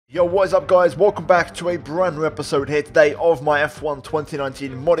Yo, what is up guys? Welcome back to a brand new episode here today of my F1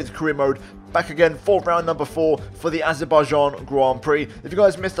 2019 modded career mode. Back again for round number 4 for the Azerbaijan Grand Prix. If you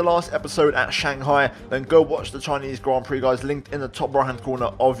guys missed the last episode at Shanghai, then go watch the Chinese Grand Prix, guys, linked in the top right hand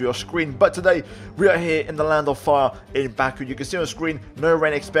corner of your screen. But today, we are here in the land of fire in Baku. You can see on the screen, no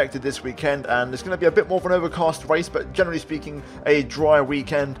rain expected this weekend, and it's going to be a bit more of an overcast race, but generally speaking, a dry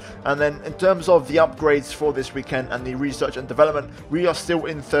weekend. And then in terms of the upgrades for this weekend and the research and development, we are still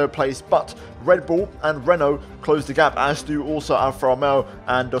in 3rd place, but Red Bull and Renault close the gap, as do also Alfa Romeo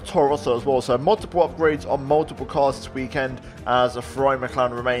and Toro Rosso as well. So multiple upgrades on multiple cars this weekend, as Ferrari and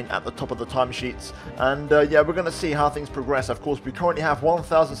McLaren remain at the top of the timesheets. And yeah, we're going to see how things progress. Of course, we currently have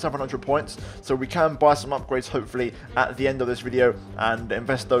 1,700 points, so we can buy some upgrades hopefully at the end of this video and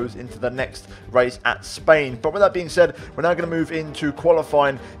invest those into the next race at Spain. But with that being said, we're now going to move into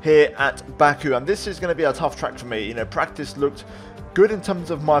qualifying here at Baku, and this is going to be a tough track for me. You know, practice looked good in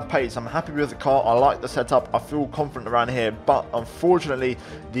terms of my pace. I'm happy with the car. I like the setup. I feel confident around here. But unfortunately,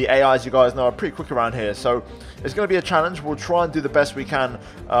 the AIs, you guys know, are pretty quick around here. So it's going to be a challenge. We'll try and do the best we can.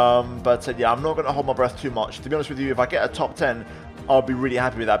 But yeah, I'm not going to hold my breath too much. To be honest with you, if I get a top 10, I'll be really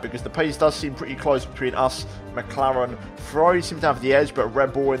happy with that, because the pace does seem pretty close between us, McLaren. Ferrari seem to have the edge, but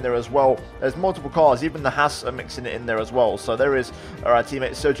Red Bull in there as well. There's multiple cars, even the Haas are mixing it in there as well. So there is our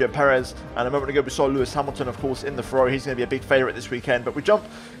teammate Sergio Perez, and a moment ago we saw Lewis Hamilton, of course, in the Ferrari. He's going to be a big favourite this weekend. But we jump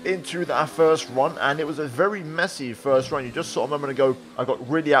into our first run, and it was a very messy first run. You just saw a moment ago I got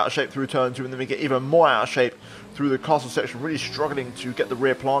really out of shape through turn 2, and then we get even more out of shape through the castle section, really struggling to get the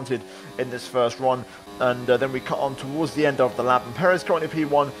rear planted in this first run. And then we cut on towards the end of the lap, and Perez currently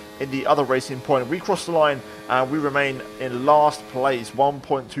P1 in the other racing point. We cross the line and we remain in last place,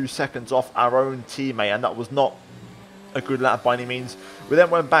 1.2 seconds off our own teammate, and that was not a good lap by any means. We then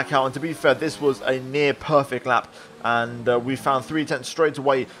went back out, and to be fair, this was a near perfect lap, and we found 3/10 straight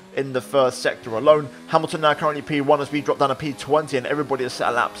away in the first sector alone. Hamilton now currently P1 as we drop down to P20, and everybody has set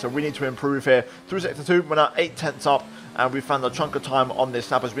a lap, so we need to improve here. Through sector 2, we're now 8/10 up, and we found a chunk of time on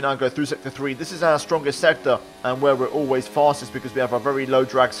this lap as we now go through sector 3. This is our strongest sector, and where we're always fastest, because we have a very low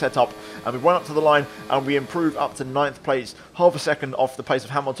drag setup. And we run up to the line and we improve up to 9th place, half a second off the pace of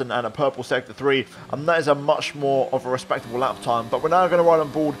Hamilton and a purple sector 3. And that is a much more of a respectable lap time. But we're now going to ride on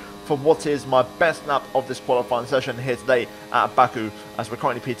board for what is my best lap of this qualifying session here today at Baku, as we're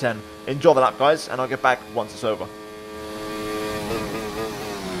currently P10. Enjoy the lap, guys, and I'll get back once it's over.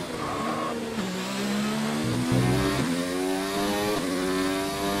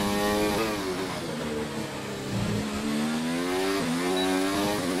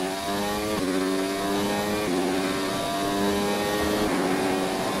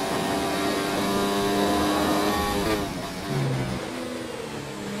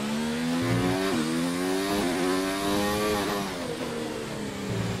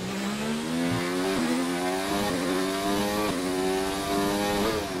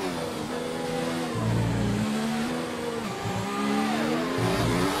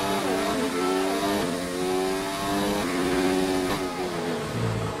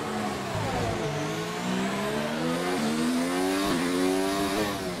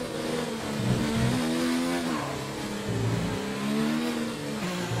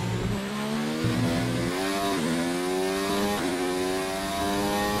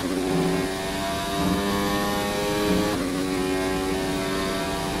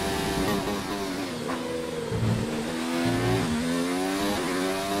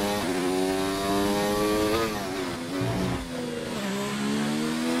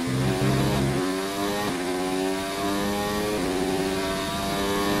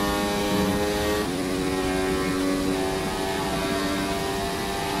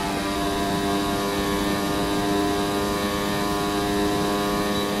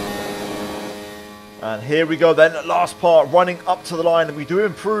 And here we go then, last part, running up to the line, and we do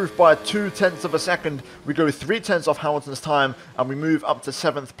improve by 0.2 of a second. We go 0.3 off Hamilton's time, and we move up to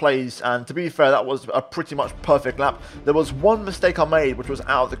 7th place. And to be fair, that was a pretty much perfect lap. There was one mistake I made, which was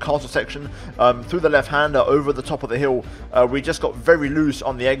out of the castle section, through the left-hander over the top of the hill. We just got very loose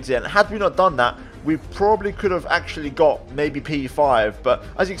on the exit, and had we not done that, we probably could have actually got maybe P5, but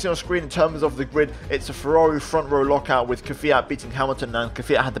as you can see on screen, in terms of the grid, it's a Ferrari front row lockout with Kvyat beating Hamilton, and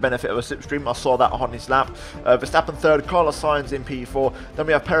Kvyat had the benefit of a slipstream. I saw that on his lap. Verstappen 3rd, Carlos Sainz in P4, then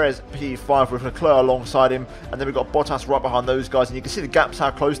we have Perez P5 with Leclerc alongside him, and then we've got Bottas right behind those guys, and you can see the gaps,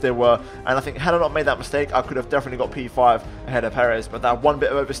 how close they were. And I think had I not made that mistake, I could have definitely got P5 ahead of Perez, but that one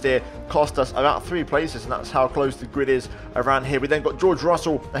bit of oversteer cost us about 3 places, and that's how close the grid is around here. We then got George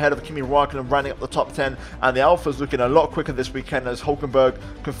Russell ahead of Kimi Raikkonen, rounding up the top 10, and the Alpha's looking a lot quicker this weekend as Hulkenberg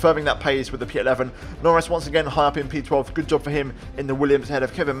confirming that pace with the P11. Norris once again high up in P12, good job for him in the Williams ahead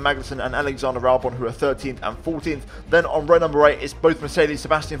of Kevin Magnussen and Alexander Albon, who are 13th and 14th. Then on row number 8, it's both Mercedes,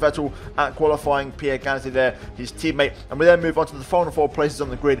 Sebastian Vettel at qualifying, Pierre Gasly there, his teammate, and we then move on to the final 4 places on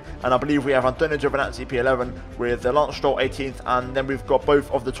the grid, and I believe we have Antonio Giovinazzi P11 with Lance Stroll 18th, and then we've got both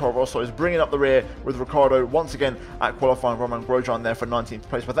of the Toro Rossos bringing up the rear with Ricciardo once again at qualifying, Romain Grosjean there for 19th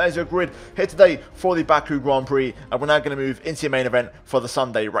place. But that is your grid here today for the Baku Grand Prix, and we're now going to move into your main event for the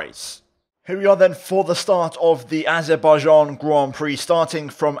Sunday race. Here we are then for the start of the Azerbaijan Grand Prix, starting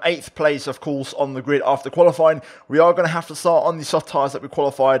from 8th place, of course, on the grid after qualifying. We are going to have to start on the soft tyres that we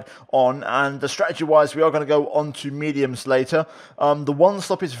qualified on, and the strategy-wise, we are going to go on to mediums later. The one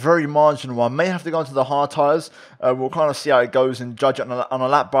stop is very marginal. I may have to go onto the hard tyres. We'll kind of see how it goes and judge it on a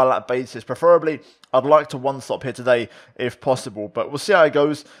lap-by-lap basis. Preferably, I'd like to one stop here today if possible, but we'll see how it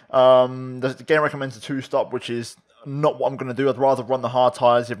goes. The game recommends a 2-stop, which is not what I'm going to do. I'd rather run the hard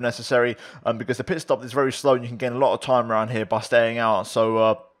tyres if necessary, because the pit stop is very slow and you can gain a lot of time around here by staying out.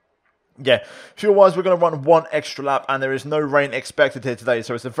 So yeah, fuel-wise, we're going to run 1 extra lap, and there is no rain expected here today,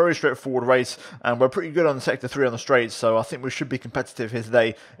 so it's a very straightforward race, and we're pretty good on Sector 3 on the straight, so I think we should be competitive here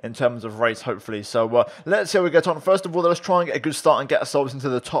today in terms of race, hopefully. So let's see how we get on. First of all, let's try and get a good start and get ourselves into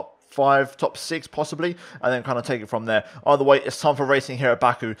the top 5, top 6 possibly, and then kind of take it from there. Either way, it's time for racing here at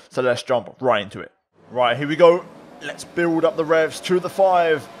Baku, so let's jump right into it. Right, here we go. Let's build up the revs to the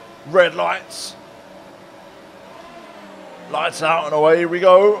 5. Red lights. Lights out and away we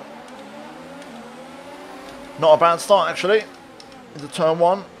go. Not a bad start actually into turn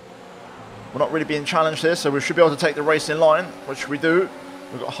 1. We're not really being challenged here, so we should be able to take the race in line, which we do.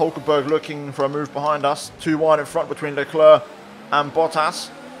 We've got Hulkenberg looking for a move behind us. 2 wide in front between Leclerc and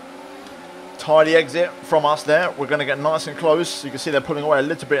Bottas. Tidy exit from us there. We're going to get nice and close. You can see they're pulling away a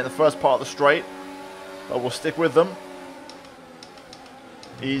little bit in the first part of the straight, but we'll stick with them.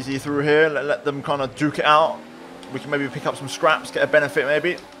 Easy through here. Let them kind of duke it out. We can maybe pick up some scraps, get a benefit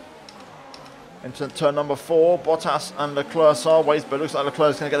maybe. Into turn number 4, Bottas and Leclerc sideways, but it looks like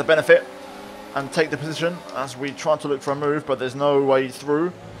Leclerc's going to get the benefit and take the position as we try to look for a move, but there's no way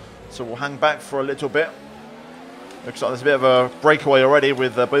through. So we'll hang back for a little bit. Looks like there's a bit of a breakaway already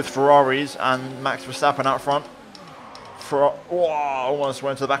with both Ferraris and Max Verstappen out front. Almost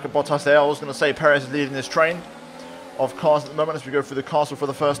went to the back of Bottas there. I was going to say Perez is leading this train of cars at the moment as we go through the castle for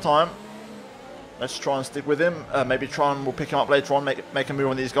the first time. Let's try and stick with him. Maybe try and we'll pick him up later on, make a move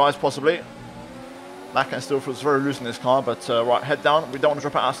on these guys possibly. Back end still feels very loose in this car, but right, head down. We don't want to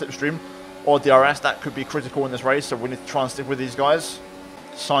drop out our slipstream or DRS. That could be critical in this race, so we need to try and stick with these guys.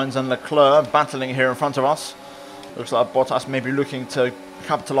 Sainz and Leclerc battling here in front of us. Looks like Bottas may be looking to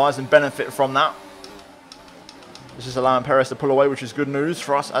capitalise and benefit from that. This is allowing Perez to pull away, which is good news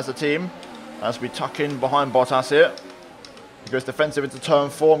for us as a team, as we tuck in behind Bottas here. He goes defensive into turn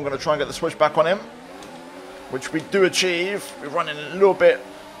 4. I'm going to try and get the switch back on him, which we do achieve. We're running a little bit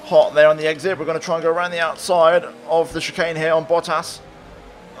hot there on the exit. We're going to try and go around the outside of the chicane here on Bottas.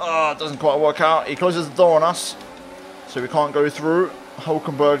 It doesn't quite work out. He closes the door on us, so we can't go through.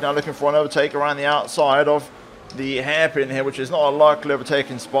 Hulkenberg now looking for an overtake around the outside of the hairpin here, which is not a likely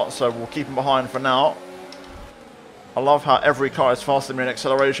overtaking spot, so we'll keep him behind for now. I love how every car is faster than me in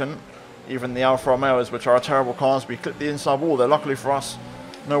acceleration, even the Alfa Romeos, which are terrible cars. We clip the inside wall there. Luckily for us,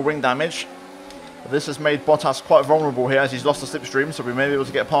 no wing damage. But this has made Bottas quite vulnerable here as he's lost the slipstream, so we may be able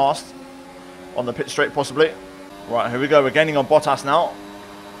to get past on the pit straight possibly. Right, here we go. We're gaining on Bottas now.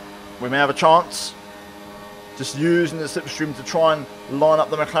 We may have a chance. Just using the slipstream to try and line up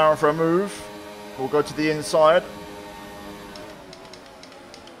the McLaren for a move. We'll go to the inside.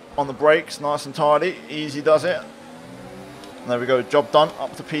 On the brakes, nice and tidy. Easy does it. And there we go, job done.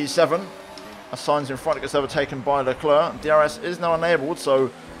 Up to P7. As Sainz in front, it gets overtaken by Leclerc. DRS is now enabled, so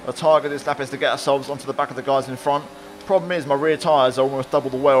the target this lap is to get ourselves onto the back of the guys in front. Problem is, my rear tyres are almost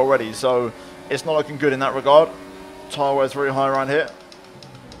double the wear already, so it's not looking good in that regard. Tyre wear is very high around here.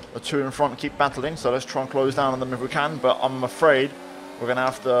 The 2 in front keep battling, so let's try and close down on them if we can, but I'm afraid we're going to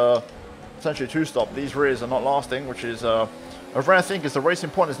have to potentially 2-stop. These rears are not lasting, which is a rare thing, because the racing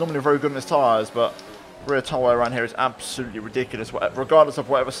point is normally very good in its tyres, but rear tyre wear around here is absolutely ridiculous. Regardless of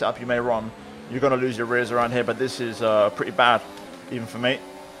whatever setup you may run, you're going to lose your rears around here, but this is pretty bad, even for me.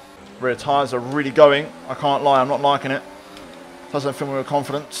 Rear tyres are really going. I can't lie, I'm not liking it. Doesn't fill me with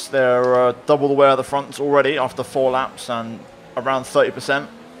confidence. They're double the wear of the fronts already after 4 laps and around 30%.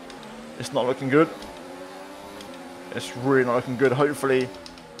 It's not looking good. It's really not looking good. Hopefully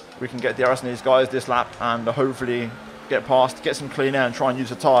we can get DRS on these guys this lap and hopefully get past, get some clean air and try and use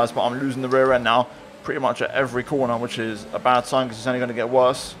the tyres, but I'm losing the rear end now pretty much at every corner, which is a bad sign because it's only going to get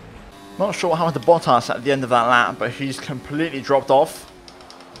worse. Not sure what happened to Bottas at the end of that lap, but he's completely dropped off.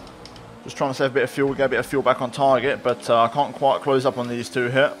 Just trying to save a bit of fuel, get a bit of fuel back on target, but I can't quite close up on these two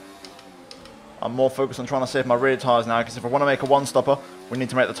here. I'm more focused on trying to save my rear tyres now, because if I want to make a one-stopper, we need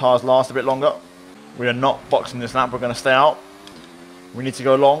to make the tyres last a bit longer. We are not boxing this lap, we're going to stay out. We need to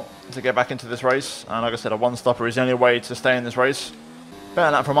go long to get back into this race, and like I said, a one-stopper is the only way to stay in this race.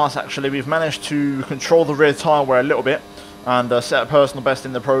 Better lap from us actually. We've managed to control the rear tyre wear a little bit, and set a personal best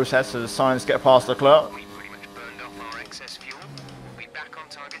in the process as Sainz get past Leclerc. We pretty much burned off our excess fuel. We'll be back on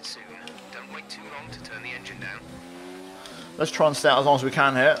target soon. Don't wait too long to turn the engine down. Let's try and stay out as long as we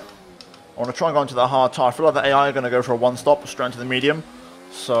can here. I want to try and go into the hard tyre. I feel like the AI are going to go for a one-stop straight into the medium.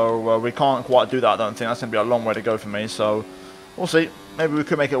 So we can't quite do that, I don't think. That's going to be a long way to go for me. So we'll see. Maybe we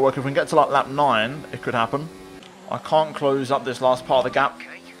could make it work. If we can get to like lap 9, it could happen. I can't close up this last part of the gap.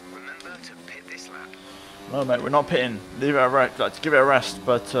 Okay, remember to pit this lap. No, mate, we're not pitting. Leave it a rest. Like, give it a rest.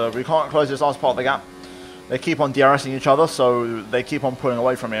 But we can't close this last part of the gap. They keep on DRSing each other, so they keep on pulling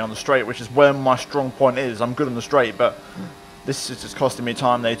away from me on the straight, which is where my strong point is. I'm good on the straight, but this is just costing me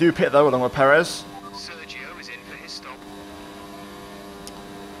time. They do pit though, along with Perez. Sergio is in for his stop.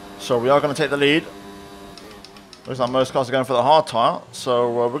 So we are going to take the lead. Looks like most cars are going for the hard tyre.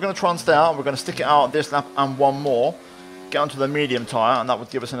 So we're going to try and stay out. We're going to stick it out this lap and one more. Get onto the medium tyre, and that would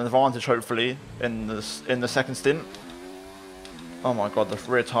give us an advantage, hopefully, in the second stint. Oh my god,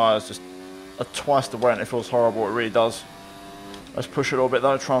 the rear tyre is just twice the wear, and it feels horrible. It really does. Let's push it a little bit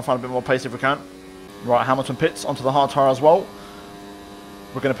though. Try and find a bit more pace if we can. Right, Hamilton pits onto the hard tyre as well.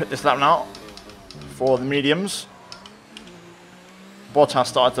 We're going to pit this lap now for the mediums. Bottas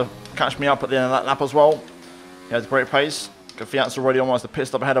started to catch me up at the end of that lap as well. He has great pace. Fiat's already almost a pit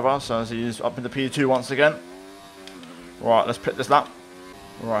stop ahead of us, as he's up into P2 once again. Right, let's pit this lap.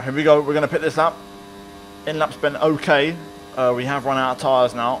 Right, here we go. We're going to pit this lap. In-lap's been okay. We have run out of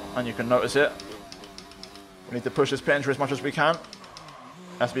tyres now, and you can notice it. We need to push this pit entry as much as we can.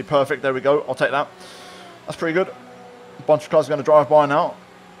 Has to be perfect. There we go. I'll take that. That's pretty good. A bunch of cars are going to drive by now.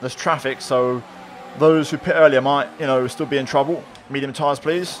 There's traffic, so those who pit earlier might, still be in trouble. Medium tyres,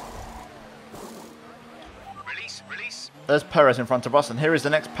 please. Release. There's Perez in front of us, and here is the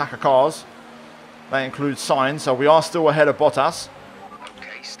next pack of cars. That includes Sainz, so we are still ahead of Bottas.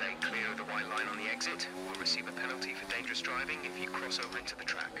 Okay, stay clear of the white line on the exit. We'll receive a penalty for dangerous driving if you cross over into the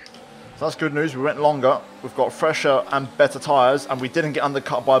track. So that's good news. We went longer. We've got fresher and better tyres, and we didn't get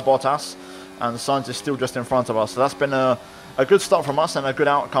undercut by Bottas. And Sainz is still just in front of us. So that's been a good start from us and a good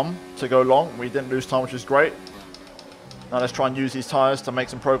outcome to go long. We didn't lose time, which is great. Now let's try and use these tyres to make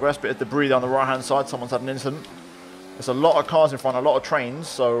some progress. Bit of debris down the right-hand side. Someone's had an incident. There's a lot of cars in front, a lot of trains,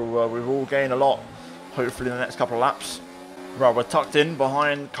 so we've all gained a lot, hopefully, in the next couple of laps. Right, we're tucked in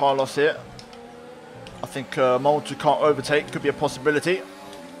behind Carlos here. I think multi-car overtake could be a possibility.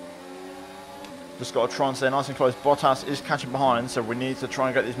 Just got to try and stay nice and close. Bottas is catching behind, so we need to try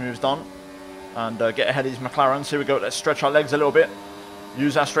and get these moves done and get ahead of these McLarens. Here we go. Let's stretch our legs a little bit.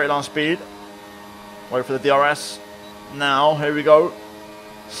 Use our straight line speed. Wait for the DRS. Now, here we go.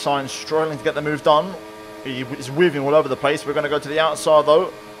 Sainz struggling to get the move done. He is weaving all over the place. We're going to go to the outside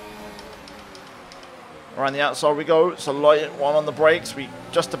though. Around the outside we go. It's a light one on the brakes. We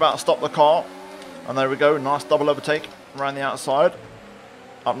just about stopped the car. And there we go. Nice double overtake around the outside.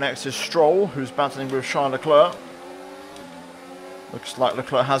 Up next is Stroll, who's battling with Charles Leclerc. Looks like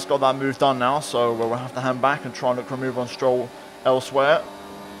Leclerc has got that move done now, so we'll have to hand back and try and look for a move on Stroll elsewhere.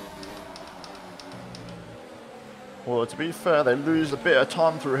 Well, to be fair, they lose a bit of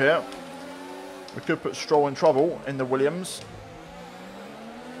time through here. We could put Stroll in trouble in the Williams.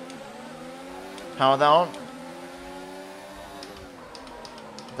 Power down.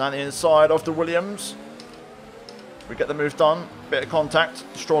 Down the inside of the Williams. We get the move done. Bit of contact.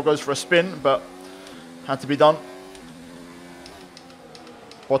 Stroll goes for a spin, but had to be done.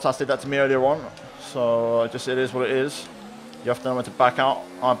 Bottas did that to me earlier on, so just it is what it is. You have to know when to back out.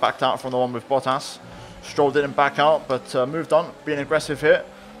 I backed out from the one with Bottas. Stroll didn't back out, but moved on. Being aggressive here.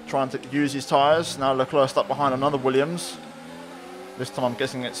 Trying to use his tyres. Now Leclerc stuck behind another Williams. This time I'm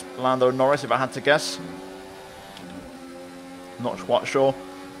guessing it's Lando Norris, if I had to guess. Not quite sure.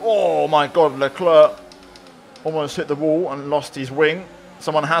 Oh my god, Leclerc almost hit the wall and lost his wing.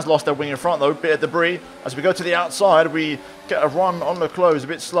 Someone has lost their wing in front though. Bit of debris. As we go to the outside, we get a run on Leclerc. It's a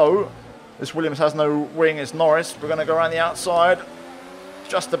bit slow. This Williams has no wing. It's Norris. We're going to go around the outside.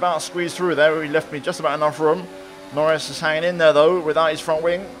 Just about squeezed through there. He left me just about enough room. Norris is hanging in there though without his front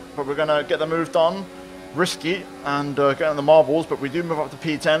wing. But we're going to get the move done. Risky and get on the marbles. But we do move up to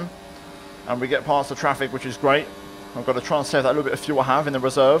P10. And we get past the traffic, which is great. I've got to try and save that little bit of fuel I have in the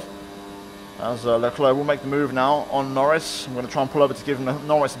reserve. As Leclerc will make the move now on Norris. I'm going to try and pull over to give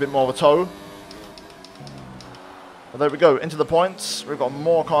Norris a bit more of a tow. But there we go, into the points. We've got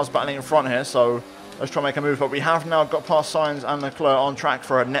more cars battling in front here, so let's try and make a move. But we have now got past Sainz and Leclerc on track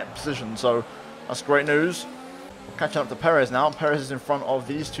for a net position, so that's great news. We're catching up to Perez now. Perez is in front of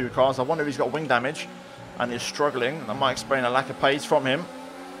these two cars. I wonder if he's got wing damage and is struggling. That might explain a lack of pace from him.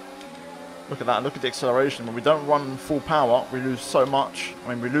 Look at that, look at the acceleration. When we don't run full power, we lose so much. I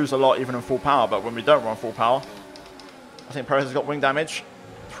mean, we lose a lot even in full power, but when we don't run full power, I think Perez has got wing damage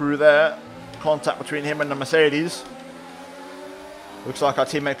through there. Contact between him and the Mercedes. Looks like our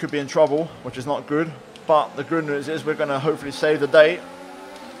teammate could be in trouble, which is not good. But the good news is we're going to hopefully save the day.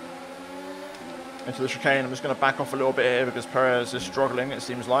 Into the chicane. I'm just going to back off a little bit here because Perez is struggling, it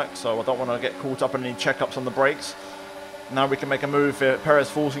seems like. So I don't want to get caught up in any checkups on the brakes. Now we can make a move here. Perez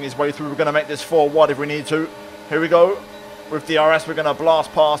forcing his way through. We're going to make this 4 wide if we need to. Here we go. With DRS, we're going to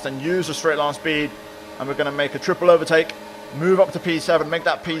blast past and use the straight line speed. And we're going to make a triple overtake. Move up to P7, make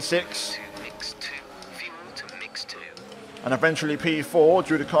that P6. And eventually P4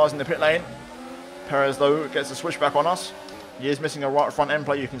 due to cars in the pit lane. Perez, though, gets a switchback on us. He is missing a right front end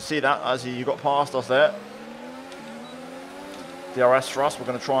plate. You can see that as he got past us there. DRS for us. We're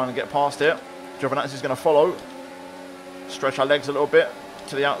going to try and get past it. Giovinazzi is going to follow. Stretch our legs a little bit.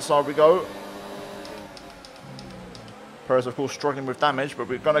 To the outside we go. Perez, of course, struggling with damage, but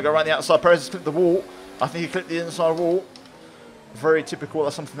we're going to go around the outside. Perez has clipped the wall. I think he clipped the inside wall. Very typical.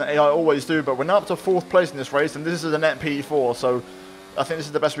 That's something that AI always do. But we're now up to 4th place in this race, and this is a net P4. So I think this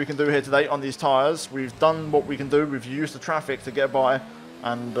is the best we can do here today on these tyres. We've done what we can do. We've used the traffic to get by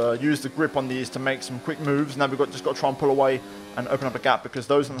and used the grip on these to make some quick moves. Now we've just got to try and pull away and open up a gap, because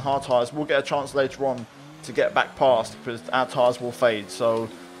those on the hard tyres will get a chance later on to get back past, because our tyres will fade. So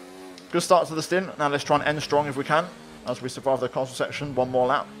good start to the stint. Now let's try and end strong if we can as we survive the castle section. One more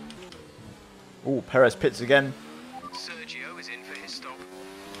lap. Oh, Perez pits again. Sergio is in for his stop.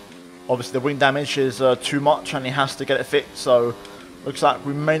 Obviously the wing damage is too much and he has to get it fixed, so looks like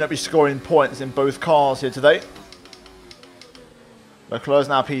we may not be scoring points in both cars here today. Leclerc's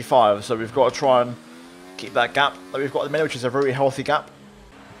now P5, so we've got to try and keep that gap that we've got at the minute, which is a very healthy gap.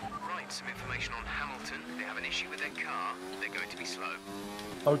 Right, some information on Hamilton. They have an issue with their car. They're going to be slow.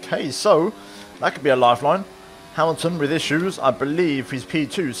 Okay, so that could be a lifeline. Hamilton with issues. I believe he's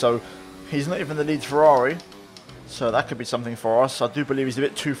P2, so he's not even the lead Ferrari. So that could be something for us. I do believe he's a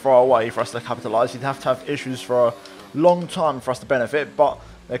bit too far away for us to capitalise. He'd have to have issues for a long time for us to benefit, but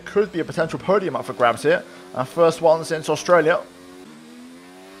there could be a potential podium up for grabs here. Our first one since Australia.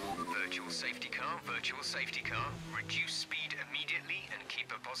 Virtual safety car. Reduce speed immediately and keep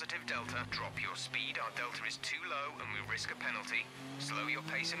a positive delta. Drop your speed. Our delta is too low and we risk a penalty. Slow your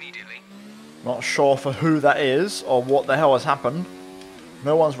pace immediately. Not sure for who that is or what the hell has happened.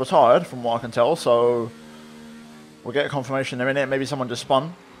 No one's retired from what I can tell, so we'll get a confirmation in a minute. Maybe someone just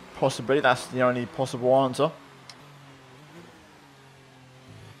spun. Possibly, that's the only possible answer.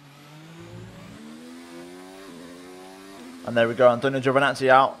 And there we go, Antonio Giovinazzi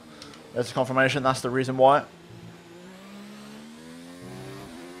out. There's a confirmation, that's the reason why.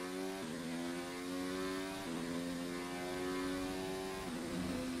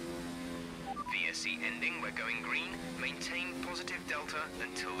 VSC ending, we're going green. Maintain positive delta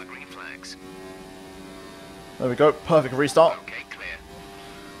until the green flags. There we go, perfect restart. Okay, clear.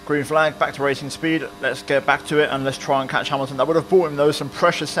 Green flag, back to racing speed. Let's get back to it and let's try and catch Hamilton. That would have bought him, though, some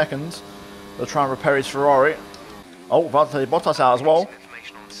precious seconds. They'll try and repair his Ferrari. Oh, Valtteri Bottas out as well. Some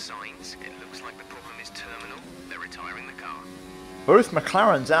information on Sainz. It looks like the problem is terminal. They're retiring the car. Both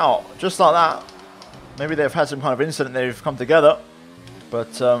McLarens out, just like that. Maybe they've had some kind of incident, they've come together.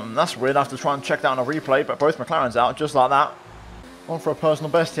 But that's weird, I have to try and check that on a replay. But both McLarens out, just like that. On for a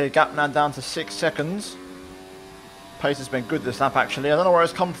personal best here, gap now down to 6 seconds. Pace has been good this lap, actually. I don't know where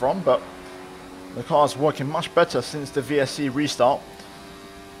it's come from, but the car's working much better since the VSC restart.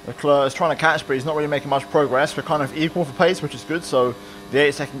 Leclerc is trying to catch, but he's not really making much progress. We're kind of equal for pace, which is good, so the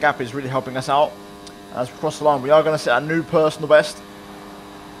 8-second gap is really helping us out. As we cross the line, we are going to set a new personal best.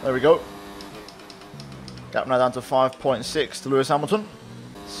 There we go. Gap now down to 5.6 to Lewis Hamilton.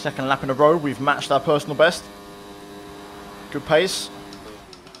 Second lap in a row, we've matched our personal best. Good pace.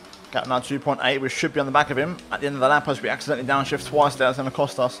 Gap now 2.8, we should be on the back of him. At the end of the lap, as we accidentally downshift twice there, that's going to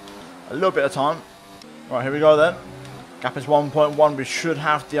cost us a little bit of time. Right, here we go then. Gap is 1.1, we should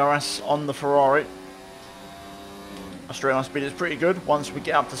have DRS on the Ferrari. Our straight line speed is pretty good once we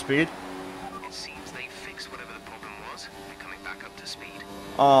get up to speed. It seems they fixed whatever the problem was. They're coming back up to speed.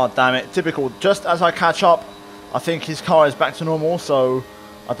 Oh, damn it. Typical. Just as I catch up, I think his car is back to normal, so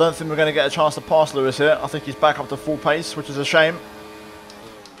I don't think we're going to get a chance to pass Lewis here. I think he's back up to full pace, which is a shame.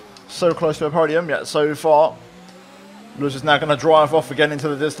 so close to a podium yet so far. Lewis is now going to drive off again into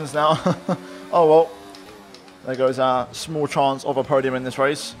the distance now. Oh well, there goes our small chance of a podium in this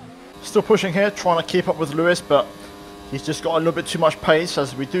race. Still pushing here, trying to keep up with Lewis, but he's just got a little bit too much pace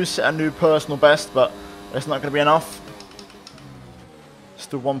as we do set a new personal best, but it's not going to be enough.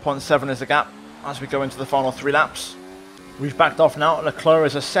 Still 1.7 is the gap as we go into the final 3 laps. We've backed off now. Leclerc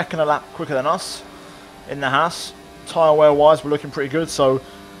is a second a lap quicker than us in the Haas. Tyre wear wise, we're looking pretty good, so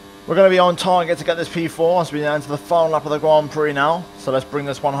we're going to be on target to get this P4 as we enter the final lap of the Grand Prix now. So let's bring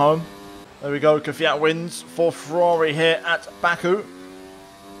this one home. There we go, Kvyat wins for Ferrari here at Baku.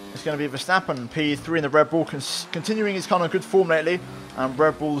 It's going to be Verstappen, P3 in the Red Bull, continuing his kind of good form lately, and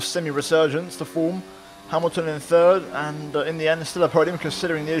Red Bull's semi-resurgence to form. Hamilton in third, and in the end still a podium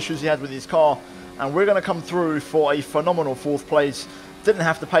considering the issues he had with his car. And we're going to come through for a phenomenal 4th place. Didn't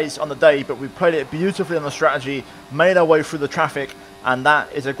have to pace on the day, but we played it beautifully on the strategy, made our way through the traffic, and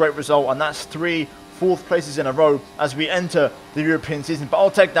that is a great result, and that's 3 4th places in a row as we enter the European season. But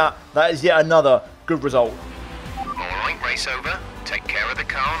I'll take that. That is yet another good result. Alright, race over. Take care of the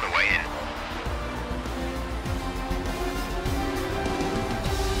car on the way in.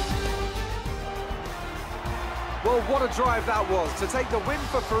 Well, what a drive that was to take the win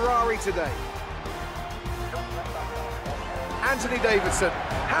for Ferrari today. Anthony Davidson,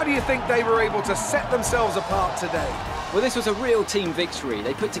 how do you think they were able to set themselves apart today? Well, this was a real team victory.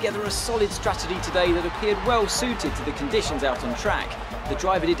 They put together a solid strategy today that appeared well suited to the conditions out on track. The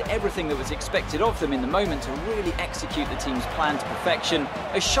driver did everything that was expected of them in the moment to really execute the team's plan to perfection.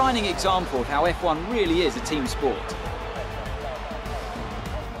 A shining example of how F1 really is a team sport.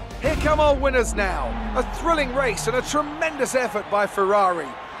 Here come our winners now. A thrilling race and a tremendous effort by Ferrari.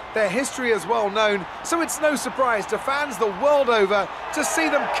 Their history is well known, so it's no surprise to fans the world over to see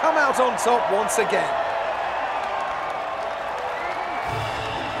them come out on top once again.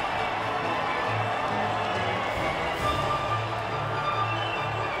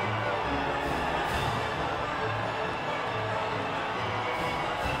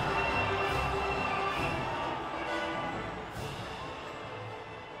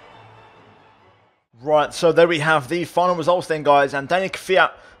 Right, so there we have the final results then, guys, and Daniel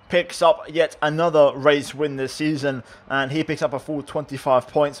Kvyat picks up yet another race win this season, and he picks up a full 25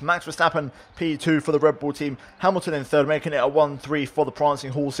 points. Max Verstappen, P2 for the Red Bull team. Hamilton in third, making it a 1-3 for the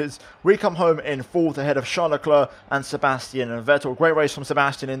Prancing Horses. We come home in fourth ahead of Charles Leclerc and Sebastian Vettel. Great race from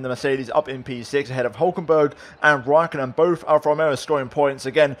Sebastian in the Mercedes, up in P6 ahead of Hülkenberg and Raikkonen. Both Alfa Romeo scoring points.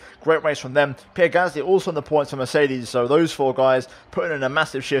 Again, great race from them. Pierre Gasly also on the points for Mercedes, so those 4 guys putting in a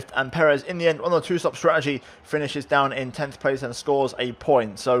massive shift, and Perez in the end on the 2-stop strategy finishes down in 10th place and scores a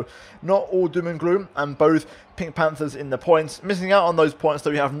point. So not all doom and gloom, and both Pink Panthers in the points. Missing out on those points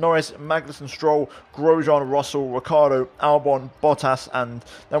though, we have Norris, Magnussen, Stroll, Grosjean, Russell, Ricciardo, Albon, Bottas, and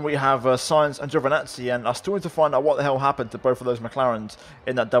then we have Sainz and Giovinazzi, and I still need to find out what the hell happened to both of those McLarens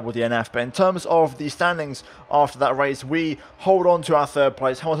in that double DNF. But in terms of the standings after that race, we hold on to our 3rd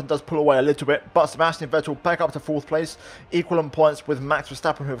place. Hamilton does pull away a little bit, but Sebastian Vettel back up to 4th place, equal on points with Max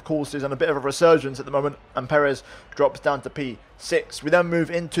Verstappen, who of course is on a bit of a resurgence at the moment, and Perez drops down to P6. We then move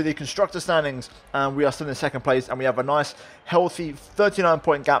into the constructor standings, and we are still in 2nd place, and we have a nice healthy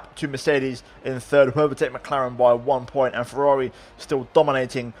 39-point gap to Mercedes in 3rd, who overtake McLaren by 1 point, and Ferrari still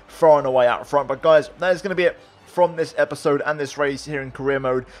dominating far and away out front. But guys, that is going to be it from this episode and this race here in career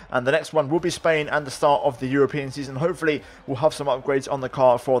mode, and the next one will be Spain and the start of the European season. Hopefully we'll have some upgrades on the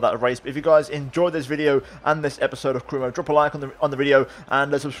car for that race. But if you guys enjoyed this video and this episode of career mode, drop a like on the video,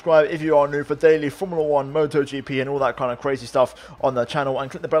 and subscribe if you are new for daily Formula 1, MotoGP and all that kind of crazy stuff on the channel,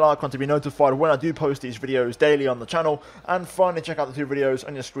 and click the bell icon to be notified when I do post these videos daily on the channel. And finally, check out the 2 videos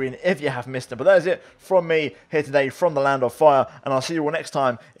on your screen if you have missed them. But that is it from me here today from the land of fire, and I'll see you all next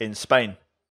time in Spain.